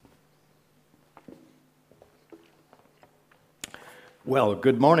Well,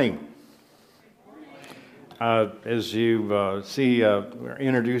 good morning. As you see, we're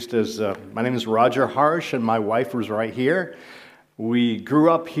introduced as, my name is Roger Harsh, and my wife was right here. We grew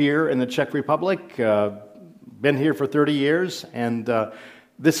up here in the Czech Republic, been here for 30 years, and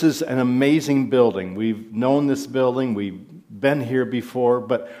this is an amazing building. We've known this building, we've been here before,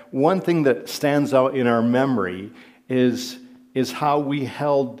 but one thing that stands out in our memory is how we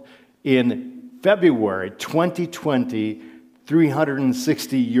held in February 2020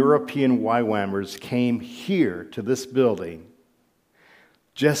 360 European YWAMers came here to this building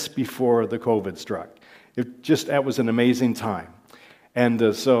just before the COVID struck. That was an amazing time.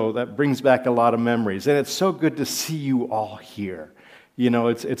 And so that brings back a lot of memories. And it's so good to see you all here. You know,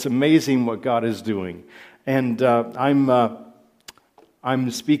 it's amazing what God is doing. And I'm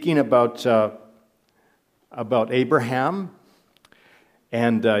speaking about Abraham.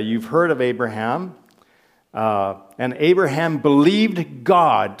 And you've heard of Abraham. And Abraham believed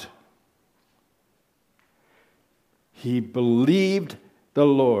God. He believed the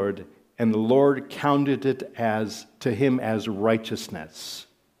Lord, and the Lord counted it to him as righteousness.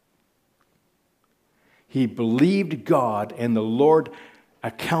 He believed God, and the Lord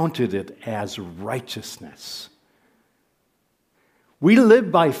accounted it as righteousness. We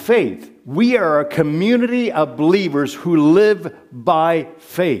live by faith. We are a community of believers who live by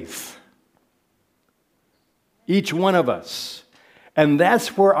faith. Each one of us. And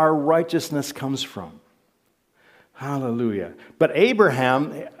that's where our righteousness comes from. Hallelujah. But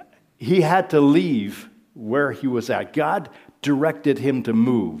Abraham, he had to leave where he was at. God directed him to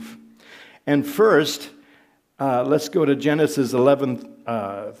move. And first, let's go to Genesis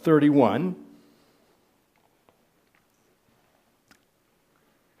 11:31.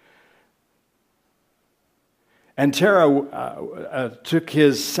 And Terah took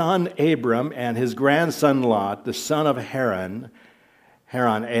his son Abram and his grandson Lot, the son of Haran,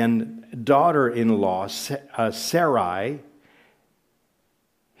 and daughter-in-law Sarai,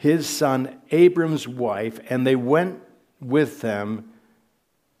 his son Abram's wife, and they went with them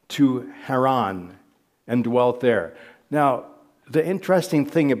to Haran and dwelt there. Now, the interesting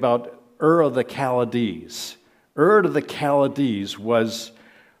thing about Ur of the Chaldees was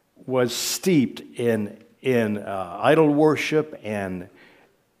steeped in idol worship and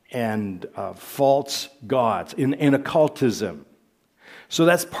false gods, in occultism. So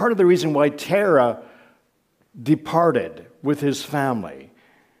that's part of the reason why Terah departed with his family.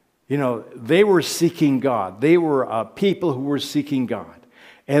 You know, they were seeking God. They were people who were seeking God.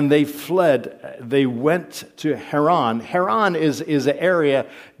 And they fled. They went to Haran. Haran is an area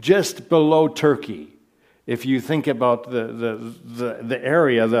just below Turkey. If you think about the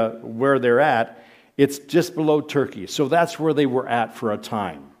area where they're at, it's just below Turkey. So that's where they were at for a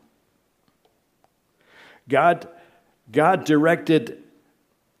time. God directed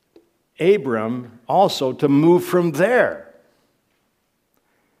Abram also to move from there.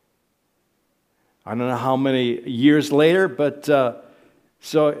 I don't know how many years later, but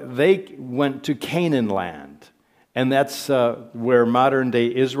so they went to Canaan land. And that's where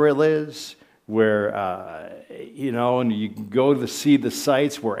modern-day Israel is, where, and you can go to see the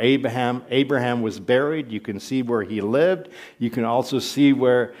sites where Abraham was buried. You can see where he lived. You can also see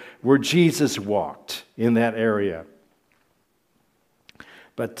where Jesus walked in that area.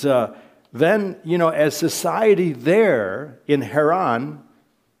 But then, as society there in Haran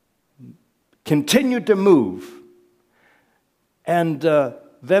continued to move, and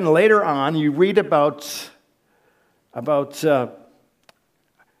then later on, you read about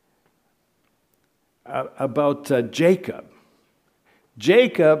Jacob.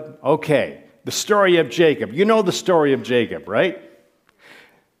 Jacob, okay, the story of Jacob. You know the story of Jacob, right?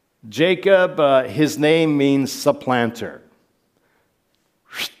 Jacob, his name means supplanter.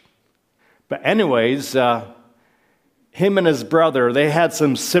 But anyways, him and his brother, they had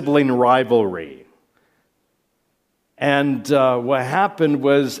some sibling rivalry. And what happened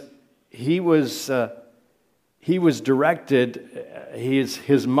was he was directed,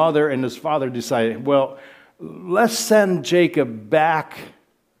 his mother and his father decided, well, let's send Jacob back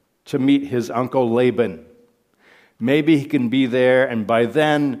to meet his uncle Laban. Maybe he can be there, and by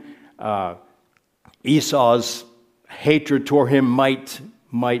then Esau's hatred toward him might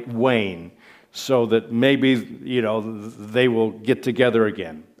wane, so that maybe, they will get together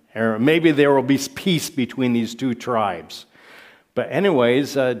again. Or maybe there will be peace between these two tribes. But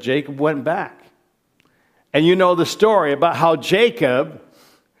anyways, Jacob went back. And you know the story about how Jacob,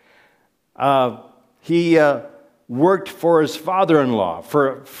 he worked for his father-in-law,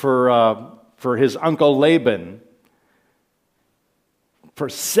 for his uncle Laban, for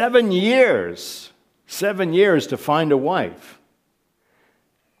 7 years to find a wife.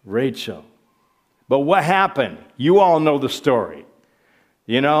 Rachel. But what happened? You all know the story.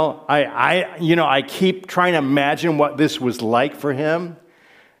 I keep trying to imagine what this was like for him.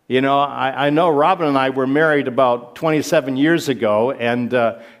 I know Robin and I were married about 27 years ago, and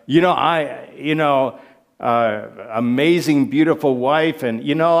amazing, beautiful wife, and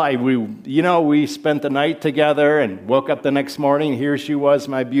we spent the night together and woke up the next morning. Here she was,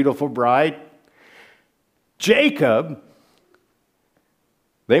 my beautiful bride. Jacob,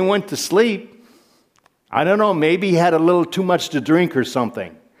 they went to sleep. I don't know, maybe he had a little too much to drink or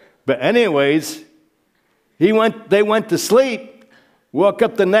something. But anyways, they went to sleep. Woke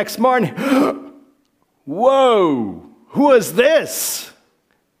up the next morning. Whoa, who is this?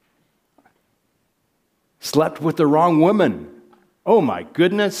 Slept with the wrong woman. Oh my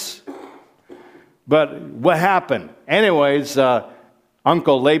goodness. But what happened? Anyways,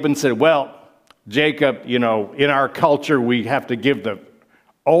 Uncle Laban said, well, Jacob, in our culture, we have to give the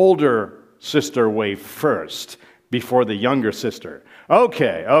older sister away first before the younger sister.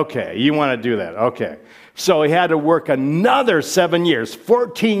 Okay, you want to do that. Okay. So he had to work another 7 years,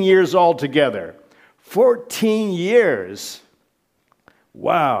 14 years altogether. 14 years.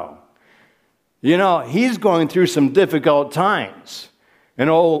 Wow. He's going through some difficult times. And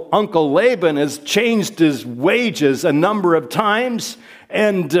old Uncle Laban has changed his wages a number of times.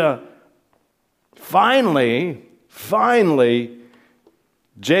 And finally,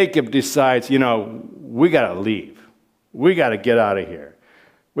 Jacob decides, we got to leave. We got to get out of here.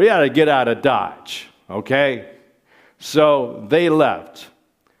 We got to get out of Dodge, okay? So they left.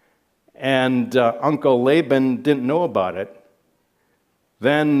 And Uncle Laban didn't know about it.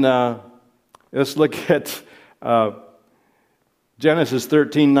 Then let's look at Genesis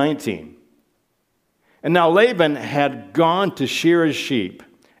 13:19. And now Laban had gone to shear his sheep,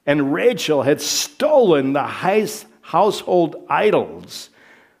 and Rachel had stolen the household idols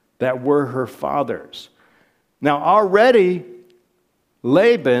that were her father's. Now already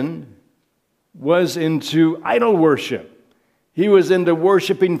Laban was into idol worship. He was into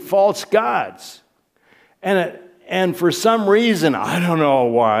worshiping false gods. And for some reason, I don't know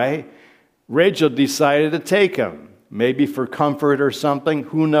why, Rachel decided to take him. Maybe for comfort or something,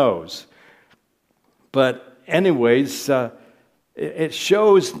 who knows. But anyways, it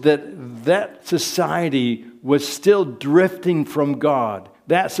shows that society was still drifting from God.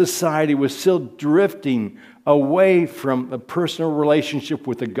 That society was still drifting away from a personal relationship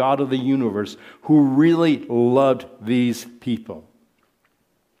with the God of the universe who really loved these people.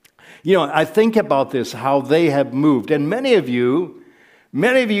 I think about this, how they have moved. And many of you,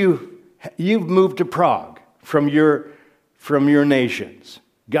 you've moved to Prague from your nations.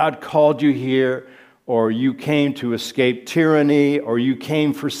 God called you here, or you came to escape tyranny, or you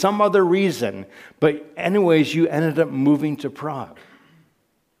came for some other reason. But anyways, you ended up moving to Prague.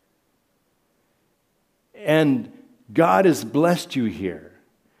 And God has blessed you here.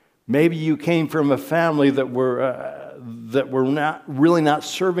 Maybe you came from a family that were not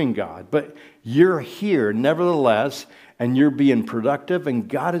serving God, but you're here nevertheless, and you're being productive, and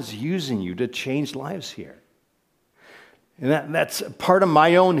God is using you to change lives here. And that's part of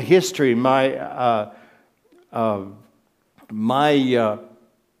my own history. My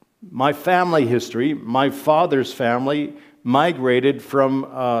family history. My father's family migrated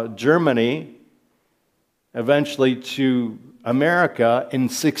from Germany eventually to America in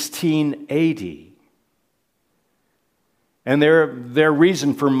 1680. And their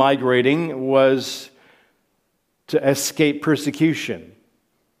reason for migrating was to escape persecution.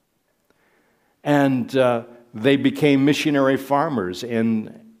 And they became missionary farmers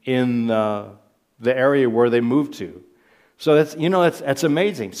in the area where they moved to. So that's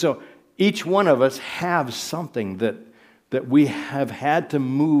amazing. So each one of us have something that we have had to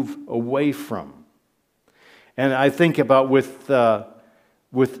move away from. And I think about with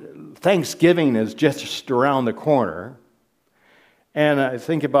Thanksgiving is just around the corner. And I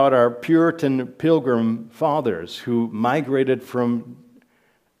think about our Puritan pilgrim fathers who migrated from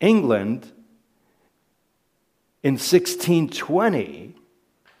England in 1620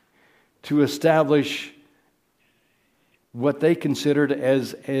 to establish what they considered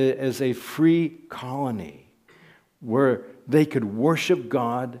as a free colony where they could worship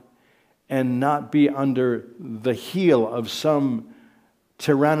God and not be under the heel of some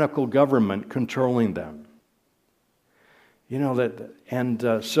tyrannical government controlling them.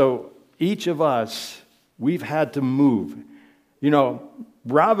 So each of us, we've had to move.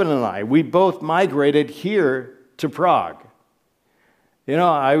 Robin and I, we both migrated here to Prague.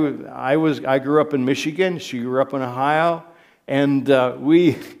 I grew up in Michigan. She grew up in Ohio, and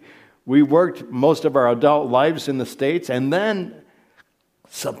we worked most of our adult lives in the States. And then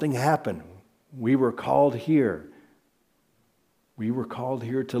something happened. We were called here. We were called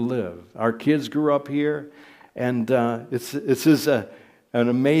here to live. Our kids grew up here, and this is an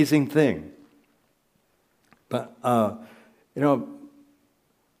amazing thing. But, the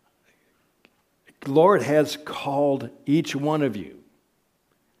Lord has called each one of you.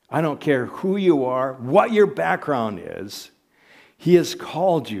 I don't care who you are, what your background is. He has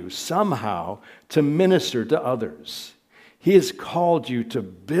called you somehow to minister to others. He has called you to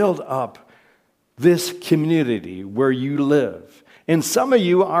build up this community where you live. And some of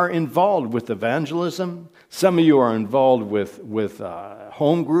you are involved with evangelism. Some of you are involved with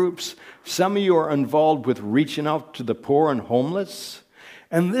home groups. Some of you are involved with reaching out to the poor and homeless.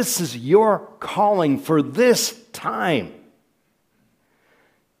 And this is your calling for this time.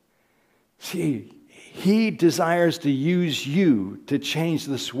 See, He desires to use you to change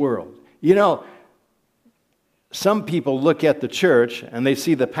this world. You know, some people look at the church and they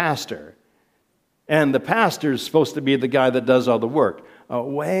see the pastor. And the pastor is supposed to be the guy that does all the work. Oh,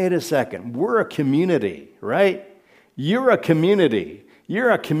 wait a second. We're a community, right? You're a community.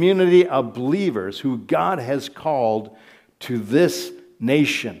 You're a community of believers who God has called to this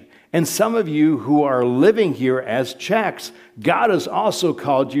nation. And some of you who are living here as Czechs, God has also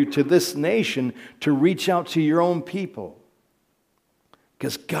called you to this nation to reach out to your own people.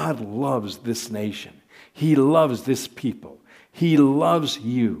 Because God loves this nation. He loves this people. He loves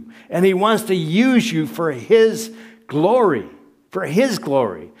you. And He wants to use you for His glory. For His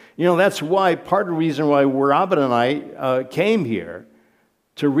glory. You know, that's why, part of the reason why Robin and I came here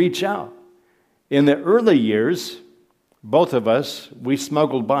to reach out. In the early years, both of us, we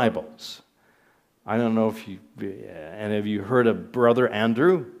smuggled Bibles. I don't know if any of you heard of Brother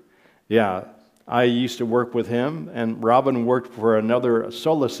Andrew? Yeah, I used to work with him, and Robin worked for another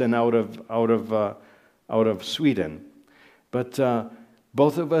Solacen out of Sweden. But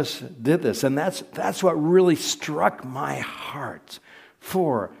both of us did this, and that's what really struck my heart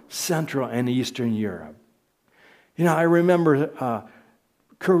for Central and Eastern Europe. You know, I remember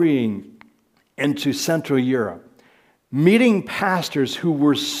careering into Central Europe, meeting pastors who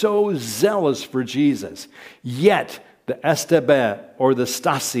were so zealous for Jesus, yet the STB or the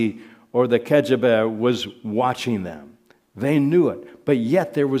Stasi or the KGB was watching them. They knew it, but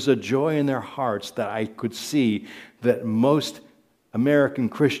yet there was a joy in their hearts that I could see that most American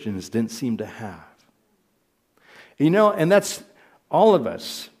Christians didn't seem to have. You know, and that's all of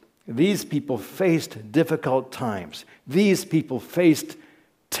us. These people faced difficult times. These people faced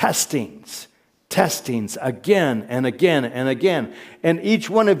testings again and again and again. And each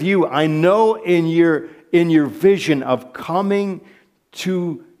one of you, I know in your vision of coming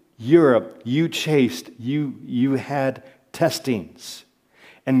to Europe, you had testings.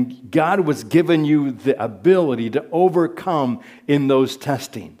 And God was giving you the ability to overcome in those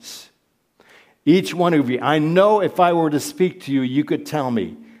testings. Each one of you, I know if I were to speak to you, you could tell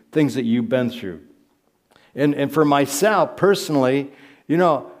me things that you've been through. And for myself, personally, you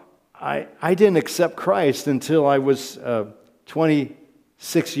know, I didn't accept Christ until I was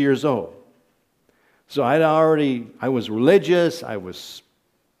 26 years old. So I was religious, I was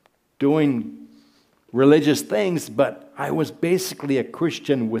doing religious things, but I was basically a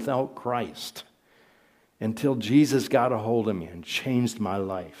Christian without Christ until Jesus got a hold of me and changed my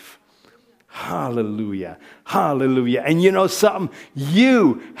life. Hallelujah. Hallelujah. And you know something?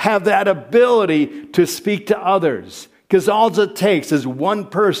 You have that ability to speak to others. Because all it takes is one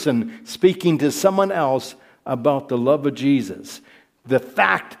person speaking to someone else about the love of Jesus. The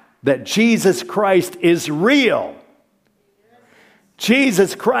fact that Jesus Christ is real.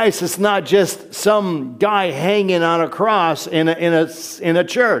 Jesus Christ is not just some guy hanging on a cross in a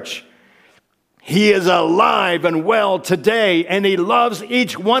church. He is alive and well today, and He loves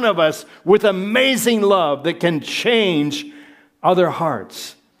each one of us with amazing love that can change other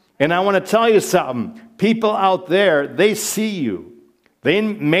hearts. And I want to tell you something. People out there, they see you. They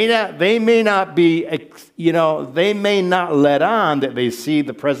may not be, you know, they may not let on that they see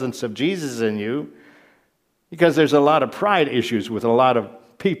the presence of Jesus in you, because there's a lot of pride issues with a lot of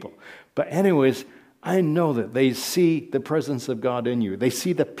people. But anyways, I know that they see the presence of God in you. They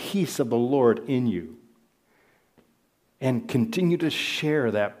see the peace of the Lord in you. And continue to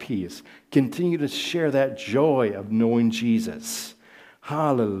share that peace. Continue to share that joy of knowing Jesus.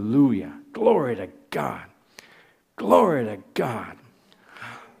 Hallelujah. Glory to God. Glory to God.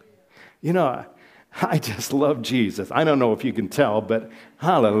 You know, I just love Jesus. I don't know if you can tell, but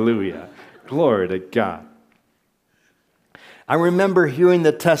hallelujah. Glory to God. I remember hearing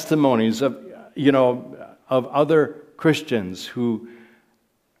the testimonies of other Christians who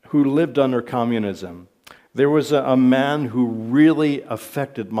lived under communism. There was a man who really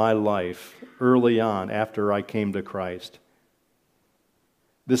affected my life early on after I came to Christ.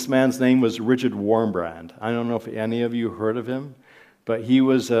 This man's name was Richard Wurmbrand. I don't know if any of you heard of him, but he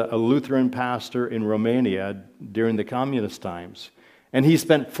was a Lutheran pastor in Romania during the communist times. And he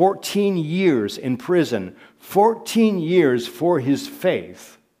spent 14 years in prison, 14 years for his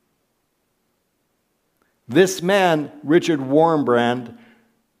faith. This man, Richard Wurmbrand,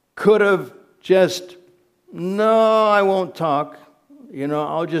 could have just, no, I won't talk.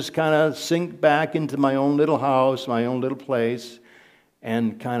 I'll just kind of sink back into my own little house, my own little place,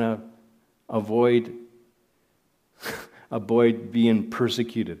 and kind of avoid being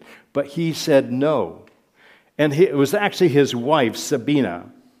persecuted. But he said no. And it was actually his wife, Sabina,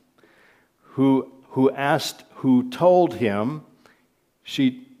 who told him,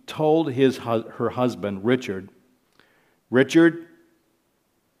 she told her husband, Richard,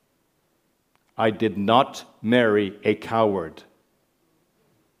 I did not marry a coward.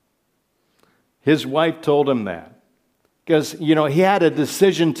 His wife told him that. Because, he had a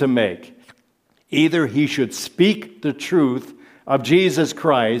decision to make. Either he should speak the truth of Jesus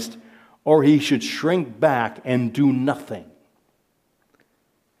Christ, or he should shrink back and do nothing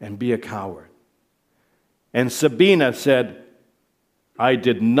and be a coward. And Sabina said, I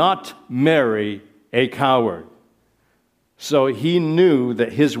did not marry a coward. So he knew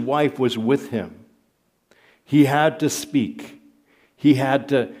that his wife was with him. He had to speak. He had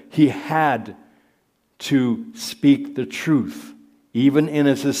to speak the truth, even in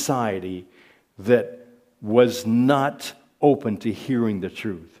a society that was not open to hearing the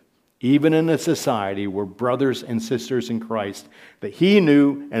truth. Even in a society where brothers and sisters in Christ that he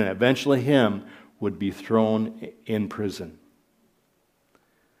knew and eventually him would be thrown in prison.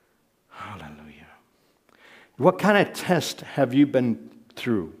 Hallelujah. What kind of test have you been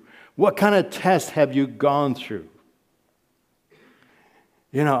through? What kind of test have you gone through?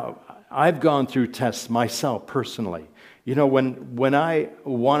 I've gone through tests myself personally. When I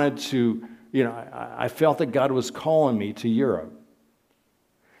wanted to, I felt that God was calling me to Europe.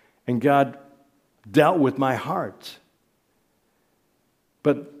 And God dealt with my heart.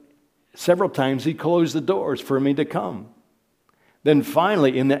 But several times he closed the doors for me to come. Then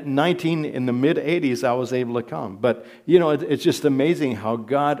finally, in the mid-'80s, I was able to come. But, it's just amazing how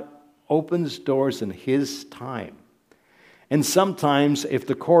God opens doors in his time. And sometimes if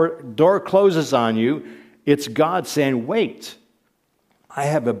the door closes on you, it's God saying, wait, I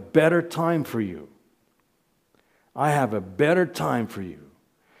have a better time for you. I have a better time for you.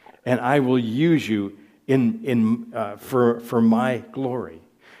 And I will use you for my glory.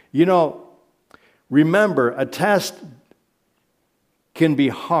 Remember, a test can be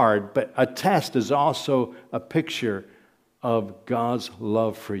hard, but a test is also a picture of God's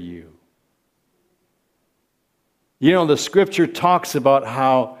love for you. The scripture talks about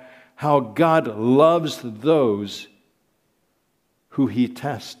how God loves those who he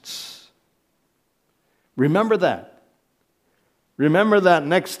tests. Remember that. Remember that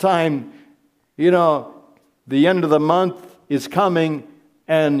next time, the end of the month is coming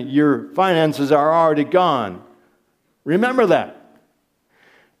and your finances are already gone. Remember that.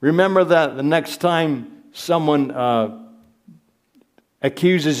 Remember that the next time someone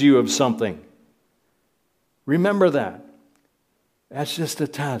accuses you of something. Remember that. That's just a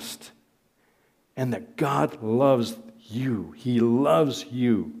test. And that God loves you. He loves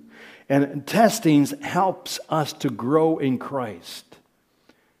you. And testing helps us to grow in Christ.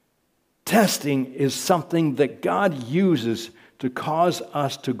 Testing is something that God uses to cause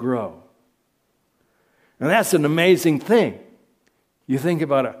us to grow. And that's an amazing thing. You think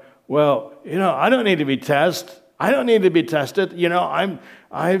about it, well, I don't need to be tested. I don't need to be tested.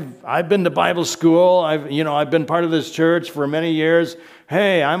 I've been to Bible school. I've been part of this church for many years.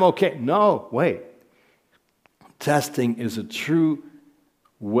 Hey, I'm okay. No, wait. Testing is a true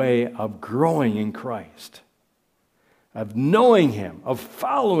way of growing in Christ, of knowing him, of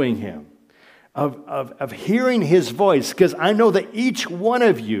following him, of hearing his voice. Because I know that each one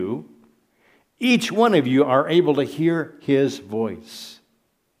of you are able to hear his voice.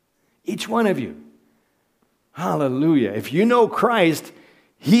 Each one of you. Hallelujah. If you know Christ,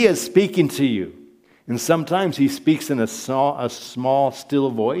 he is speaking to you. And sometimes he speaks in a small, still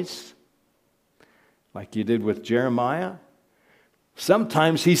voice, like he did with Jeremiah.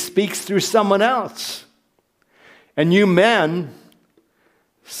 Sometimes he speaks through someone else. And you men,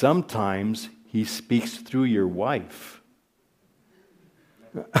 sometimes he speaks through your wife.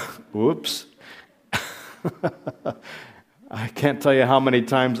 Whoops. I can't tell you how many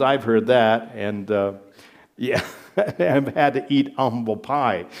times I've heard that. And I've had to eat humble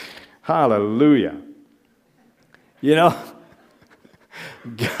pie. Hallelujah. You know,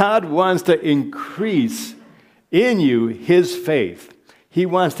 God wants to increase in you his faith. He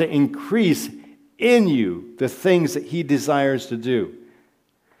wants to increase in you the things that he desires to do.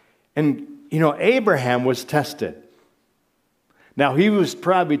 And, you know, Abraham was tested. Now, he was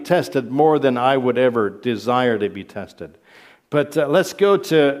probably tested more than I would ever desire to be tested. But let's go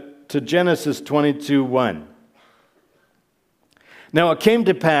to Genesis 22:1. Now, it came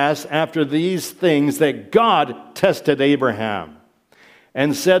to pass after these things that God tested Abraham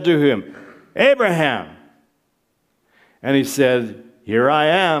and said to him, Abraham. And he said, Here I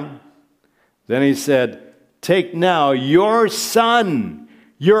am. Then he said, Take now your son,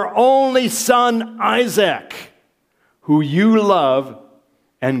 your only son Isaac, who you love,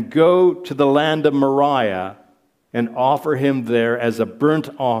 and go to the land of Moriah and offer him there as a burnt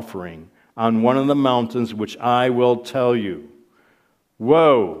offering on one of the mountains which I will tell you.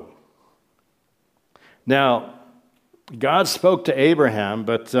 Whoa. Now, God spoke to Abraham,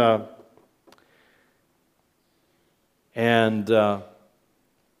 but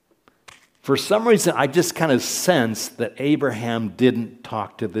for some reason, I just kind of sense that Abraham didn't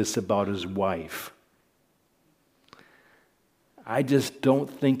talk to this about his wife. I just don't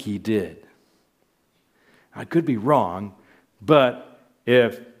think he did. I could be wrong, but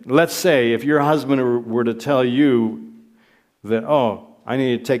let's say if your husband were to tell you that, oh, I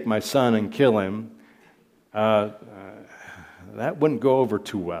need to take my son and kill him, that wouldn't go over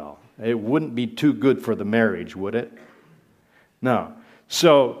too well. It wouldn't be too good for the marriage, would it? No.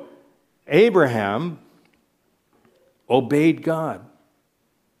 So Abraham obeyed God.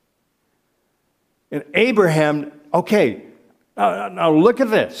 And Abraham, okay, now look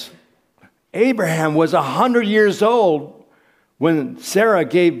at this. Abraham was 100 years old when Sarah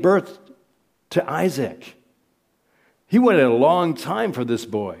gave birth to Isaac. He waited a long time for this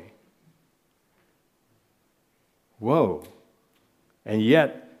boy. Whoa. And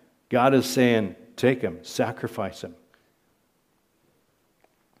yet, God is saying, take him, sacrifice him.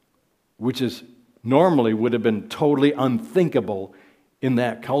 Which is normally would have been totally unthinkable in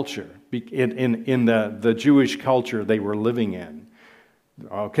that culture, in the Jewish culture they were living in.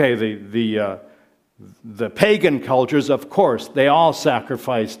 Okay, the pagan cultures, of course, they all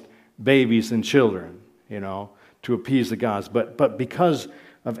sacrificed babies and children, to appease the gods. But because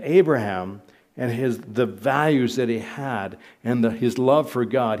of Abraham and the values that he had and his love for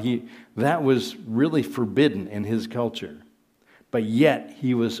God, that was really forbidden in his culture. But yet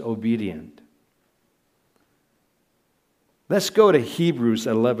he was obedient. Let's go to Hebrews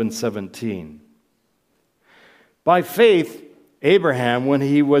 11:17. By faith, Abraham, when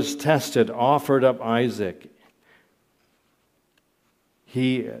he was tested, offered up Isaac.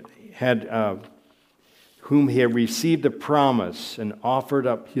 He had, whom he had received a promise, and offered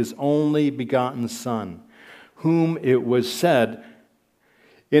up his only begotten son, whom it was said,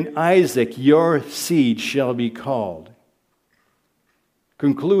 in Isaac your seed shall be called.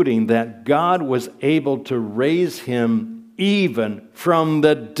 Concluding that God was able to raise him even from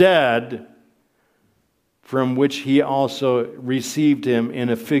the dead, from which he also received him in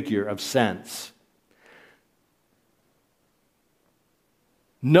a figure of sense.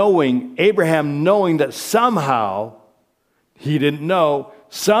 Abraham knowing that somehow, he didn't know,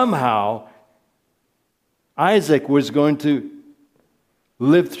 somehow Isaac was going to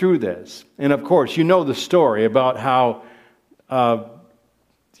live through this. And of course, you know the story about how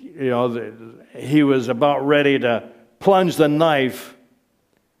he was about ready to plunge the knife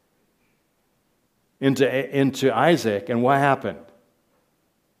into Isaac, and what happened?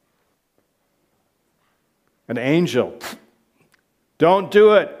 An angel. Don't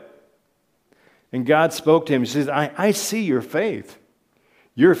do it. And God spoke to him. He says, I see your faith.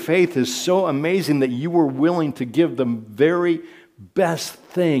 Your faith is so amazing that you were willing to give the very best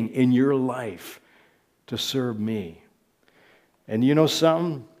thing in your life to serve me. And you know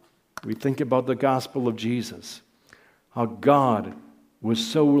something? We think about the gospel of Jesus, how God was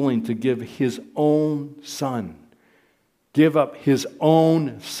so willing to give his own son, give up his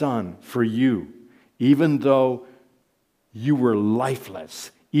own son for you, even though you were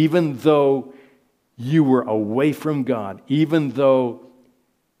lifeless, even though you were away from God, even though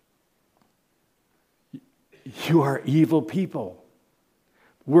you are evil people.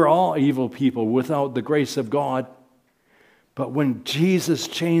 We're all evil people without the grace of God. But when Jesus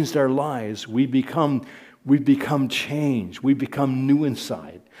changed our lives, we become changed. We become new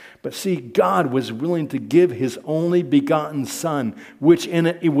inside. But see, God was willing to give his only begotten son, which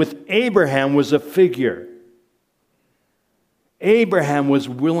with Abraham was a figure. Abraham was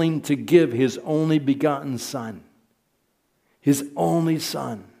willing to give his only begotten son. His only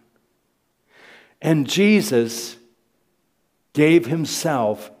son. And Jesus gave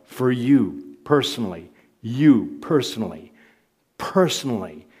himself for you personally. You personally.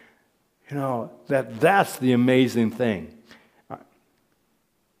 Personally. You know, that's the amazing thing.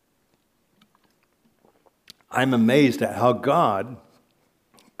 I'm amazed at how God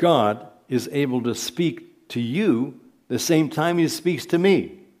is able to speak to you the same time he speaks to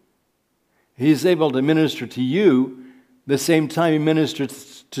me. He's able to minister to you the same time he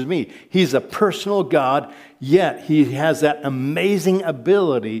ministers to me. He's a personal God, yet he has that amazing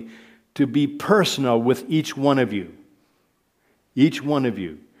ability to be personal with each one of you. Each one of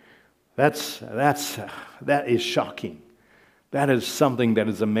you. That is shocking. That is something that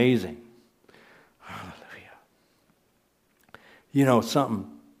is amazing. Hallelujah. You know something.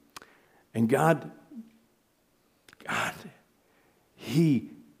 And God, he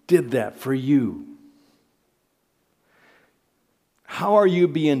did that for you. How are you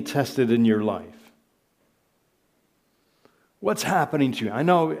being tested in your life? What's happening to you? I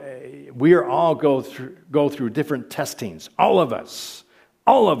know we are all go through different testings. All of us.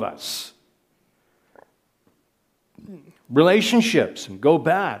 All of us. Relationships go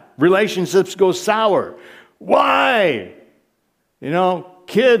bad. Relationships go sour. Why? You know,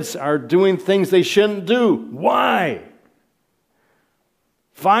 kids are doing things they shouldn't do. Why?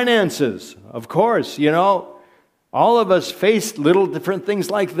 Finances, of course, you know. All of us face little different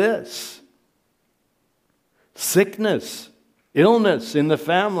things like this. Sickness, illness in the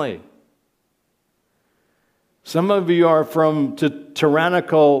family. Some of you are from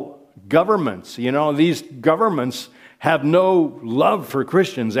tyrannical governments. You know, these governments have no love for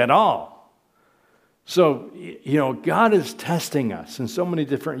Christians at all. So, you know, God is testing us in so many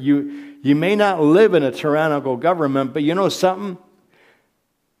different... You may not live in a tyrannical government, but you know something?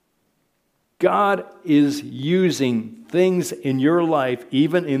 God is using things in your life,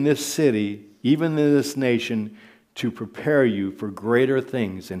 even in this city, even in this nation, to prepare you for greater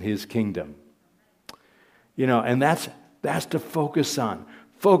things in His kingdom. You know, and that's to focus on.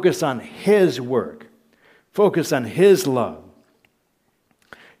 Focus on His work. Focus on His love.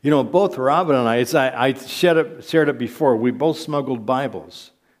 You know, both Robin and I shared it before, we both smuggled Bibles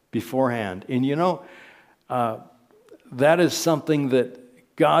beforehand. And you know, that is something that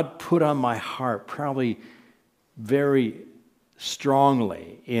God put on my heart probably very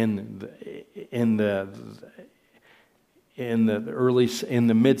strongly in the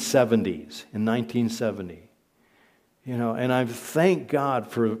mid-70s, in 1970. You know, and I thank God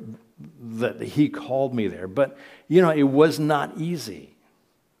for that He called me there. But, you know, it was not easy.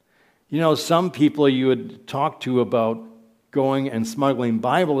 You know, some people you would talk to about going and smuggling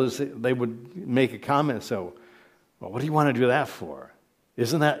Bibles, they would make a comment, so, well, what do you want to do that for?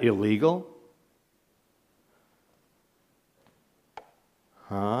 Isn't that illegal?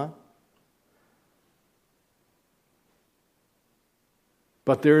 Huh?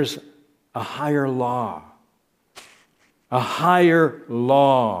 But there's a higher law. A higher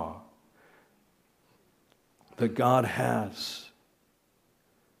law that God has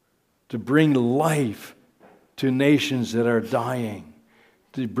to bring life to nations that are dying,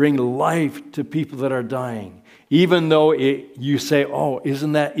 to bring life to people that are dying. Even though you say, oh,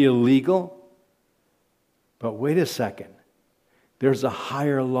 isn't that illegal? But wait a second. There's a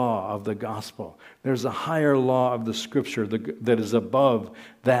higher law of the gospel. There's a higher law of the Scripture that is above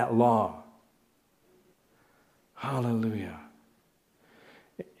that law. Hallelujah.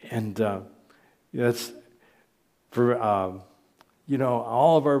 And that's for you know,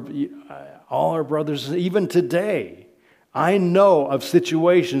 all our brothers, even today. I know of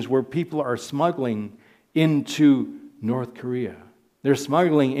situations where people are smuggling into North Korea. They're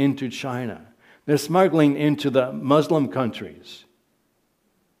smuggling into China. They're smuggling into the Muslim countries.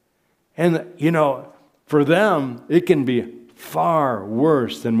 And, you know, for them, it can be far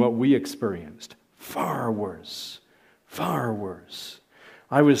worse than what we experienced. Far worse. Far worse.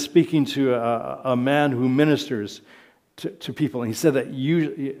 I was speaking to a man who ministers to people, and he said that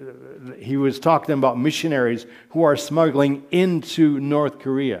he was talking about missionaries who are smuggling into North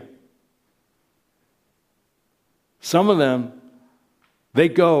Korea. Some of them, they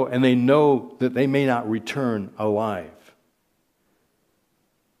go and they know that they may not return alive.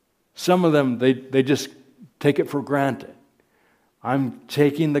 Some of them, they just take it for granted. I'm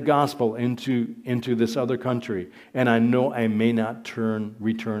taking the gospel into this other country, and I know I may not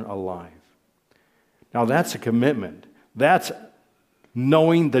return alive. Now that's a commitment. That's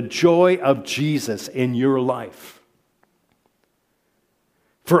knowing the joy of Jesus in your life.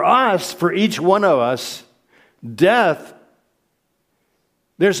 For us, for each one of us, death,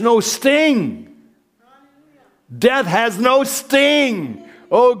 there's no sting. Death has no sting.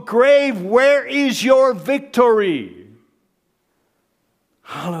 Oh, grave, where is your victory?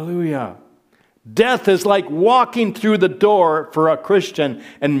 Hallelujah. Death is like walking through the door for a Christian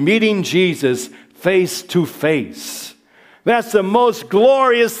and meeting Jesus face to face. That's the most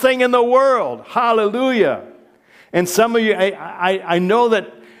glorious thing in the world. Hallelujah. And some of you, I know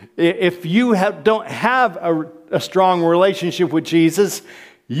that if you don't have a strong relationship with Jesus,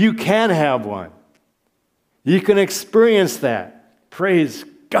 you can have one. You can experience that. Praise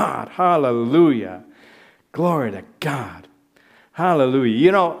God. Hallelujah. Glory to God. Hallelujah.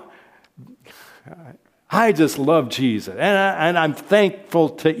 You know, I just love Jesus. And I'm thankful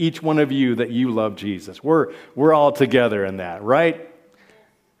to each one of you that you love Jesus. We're all together in that, right?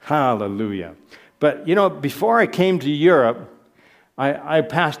 Hallelujah. But, you know, before I came to Europe, I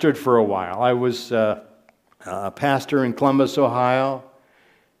pastored for a while. I was a pastor in Columbus, Ohio.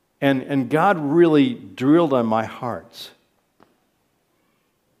 And God really drilled on my heart.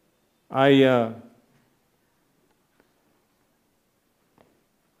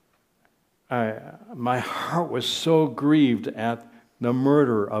 My heart was so grieved at the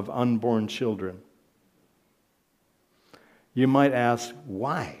murder of unborn children. You might ask,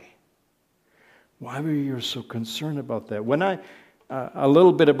 why? Why were you so concerned about that? When a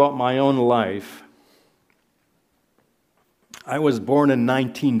little bit about my own life. I was born in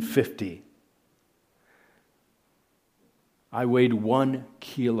 1950. I weighed 1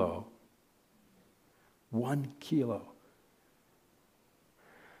 kilo. 1 kilo.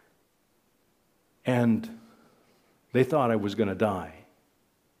 And they thought I was going to die.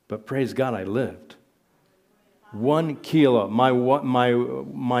 But praise God, I lived. 1 kilo.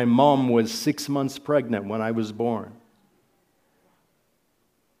 My mom was 6 months pregnant when I was born.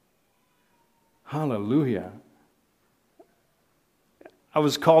 Hallelujah. I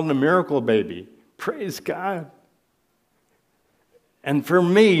was called a miracle baby. Praise God. And for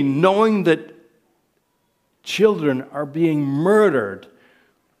me, knowing that children are being murdered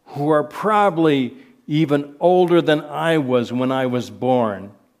who are probably even older than I was when I was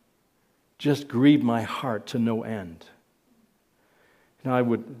born, just grieved my heart to no end. And I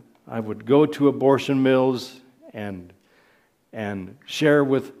would go to abortion mills and share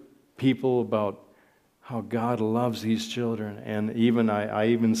with people about how God loves these children. And even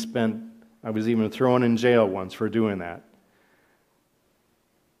I was even thrown in jail once for doing that.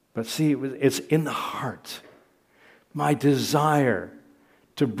 But see, it's in the heart. My desire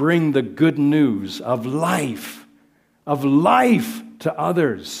to bring the good news of life to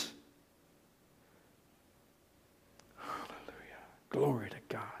others. Hallelujah. Glory to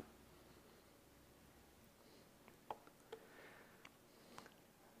God.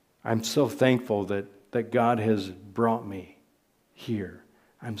 I'm so thankful that God has brought me here.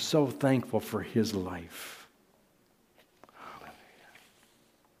 I'm so thankful for His life. Hallelujah.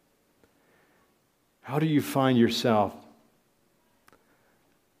 How do you find yourself?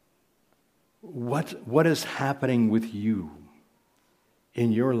 What is happening with you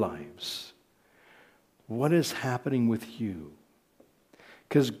in your lives? What is happening with you?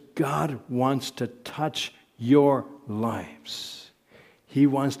 Because God wants to touch your lives. He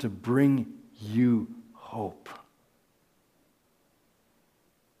wants to bring you hope.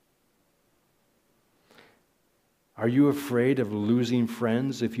 Are you afraid of losing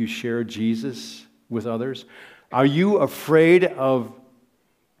friends if you share Jesus with others? Are you afraid of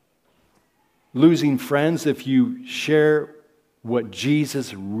losing friends if you share what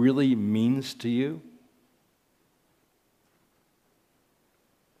Jesus really means to you?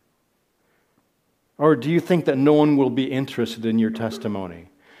 Or do you think that no one will be interested in your testimony?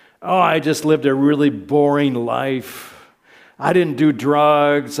 Oh, I just lived a really boring life. I didn't do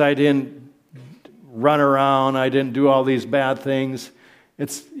drugs. I didn't run around. I didn't do all these bad things.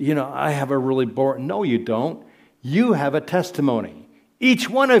 I have a really boring... No, you don't. You have a testimony. Each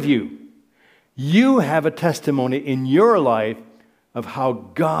one of you. You have a testimony in your life of how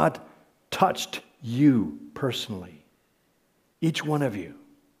God touched you personally. Each one of you.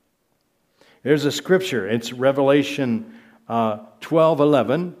 There's a scripture. It's Revelation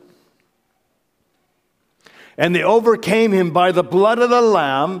 12:11. And they overcame him by the blood of the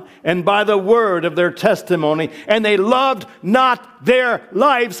Lamb and by the word of their testimony, and they loved not their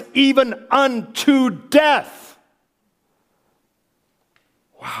lives even unto death.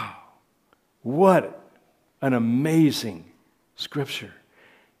 Wow. What an amazing scripture.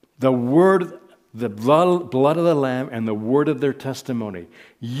 The word, the blood of the Lamb and the word of their testimony.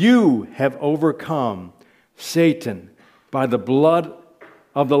 You have overcome Satan by the blood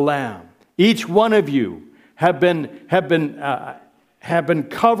of the Lamb. Each one of you have been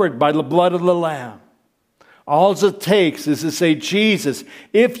covered by the blood of the Lamb. All it takes is to say, Jesus,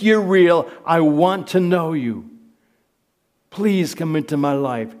 if you're real, I want to know you. Please come into my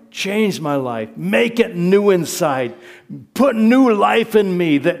life. Change my life. Make it new inside. Put new life in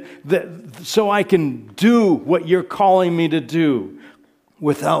me so I can do what you're calling me to do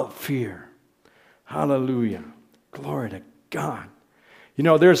without fear. Hallelujah. Glory to God. You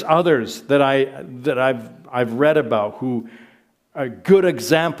know, there's others that I've read about who are good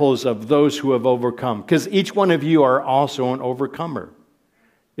examples of those who have overcome. Because each one of you are also an overcomer.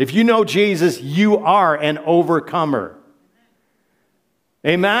 If you know Jesus, you are an overcomer.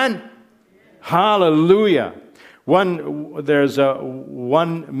 Amen? Hallelujah. There's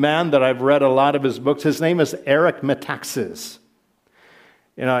one man that I've read a lot of his books. His name is Eric Metaxas.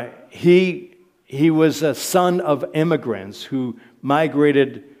 You know, he was a son of immigrants who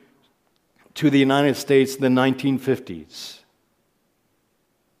migrated to the United States in the 1950s.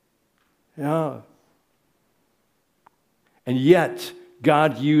 Yeah. And yet,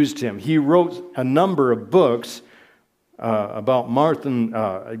 God used him. He wrote a number of books about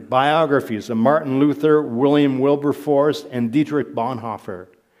biographies of Martin Luther, William Wilberforce, and Dietrich Bonhoeffer.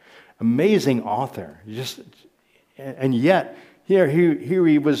 Amazing author. And yet, here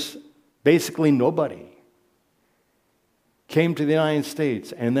he was basically nobody. Came to the United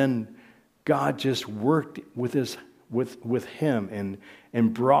States, and then God just worked with him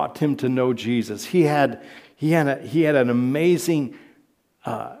and brought him to know Jesus. He had an amazing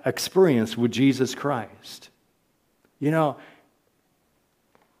experience with Jesus Christ. You know,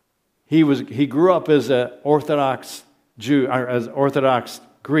 he grew up as an Orthodox Jew, or as Orthodox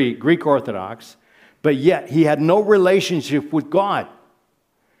Greek Orthodox, but yet he had no relationship with God.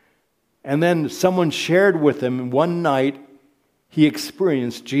 And then someone shared with him, and one night he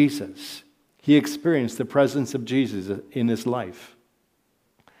experienced Jesus. He experienced the presence of Jesus in his life,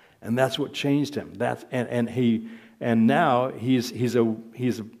 and that's what changed him. And now he's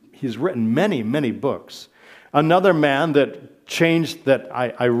written many books. Another man that changed that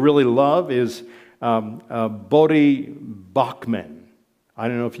I really love is Bodhi Bachman. I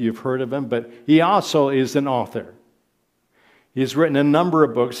don't know if you've heard of him, but he also is an author. He's written a number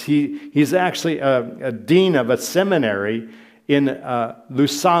of books. He's actually a dean of a seminary in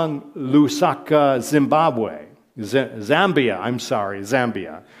Lusaka, Zimbabwe.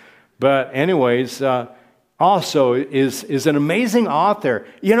 Zambia. But anyways, also is an amazing author.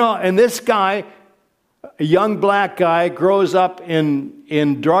 You know, and this guy, a young black guy, grows up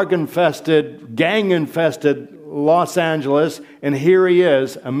in drug-infested, gang-infested Los Angeles, and here he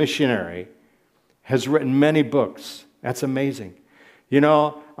is, a missionary, has written many books. That's amazing. You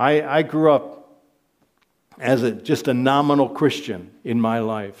know, I grew up as just a nominal Christian in my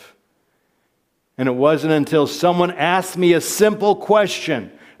life. And it wasn't until someone asked me a simple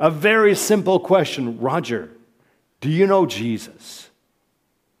question, a very simple question, Roger, do you know Jesus?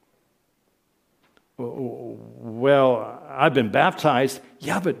 Well, I've been baptized.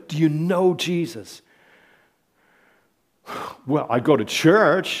 Yeah, but do you know Jesus? Well, I go to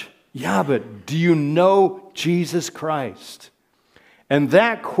church. Yeah, but do you know Jesus Christ? And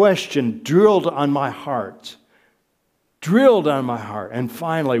that question drilled on my heart. And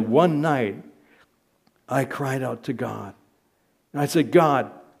finally, one night, I cried out to God. And I said,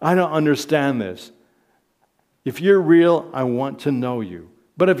 God, I don't understand this. If you're real, I want to know you.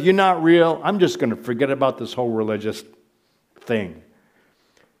 But if you're not real, I'm just going to forget about this whole religious thing.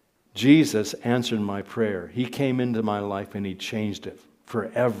 Jesus answered my prayer. He came into my life and he changed it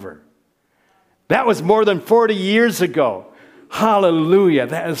forever. That was more than 40 years ago. Hallelujah.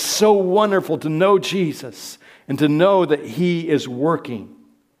 That is so wonderful to know Jesus and to know that he is working.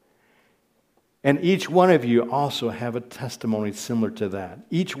 And each one of you also have a testimony similar to that.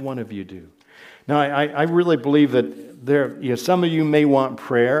 Each one of you do. Now, I really believe that some of you may want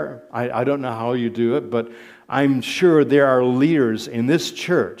prayer. I don't know how you do it, but I'm sure there are leaders in this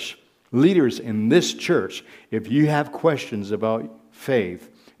church. If you have questions about faith,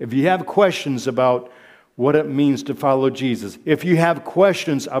 if you have questions about what it means to follow Jesus, if you have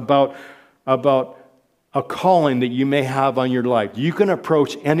questions about a calling that you may have on your life, you can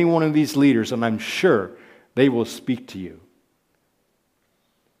approach any one of these leaders, and I'm sure they will speak to you.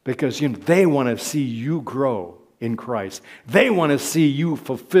 Because they want to see you grow in Christ. They want to see you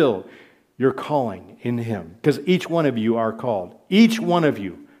fulfill your calling in him. Because each one of you are called. Each one of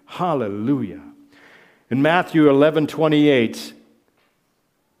you. Hallelujah. In Matthew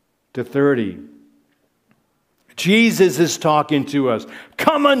 11:28-30, Jesus is talking to us.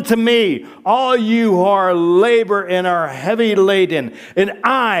 Come unto me, all you who are labor and are heavy laden, and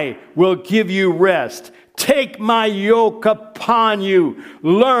I will give you rest. Take my yoke upon you.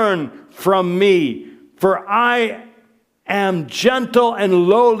 Learn from me, for I am gentle and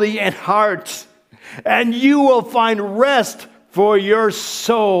lowly in heart, and you will find rest for your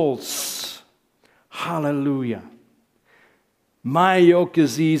souls. Hallelujah. My yoke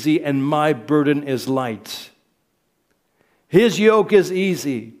is easy and my burden is light. His yoke is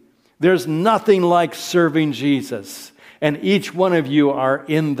easy. There's nothing like serving Jesus. And each one of you are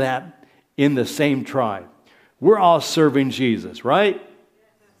in the same tribe. We're all serving Jesus, right?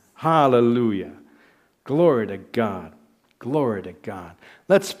 Hallelujah. Glory to God. Glory to God.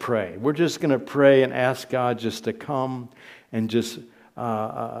 Let's pray. We're just going to pray and ask God just to come and just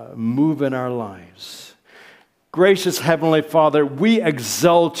move in our lives. Gracious Heavenly Father, we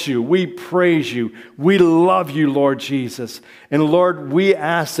exalt you, we praise you, we love you, Lord Jesus. And Lord, we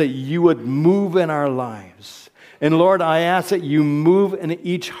ask that you would move in our lives. And Lord, I ask that you move in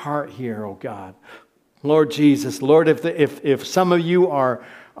each heart here, oh God. Lord Jesus, Lord, if some of you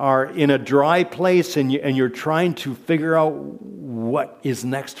are in a dry place and you're trying to figure out what is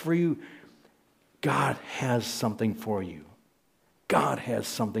next for you, God has something for you. God has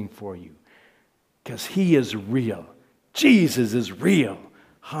something for you. Because He is real. Jesus is real.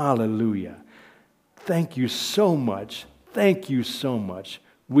 Hallelujah. Thank you so much. Thank you so much.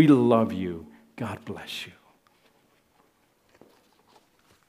 We love you. God bless you.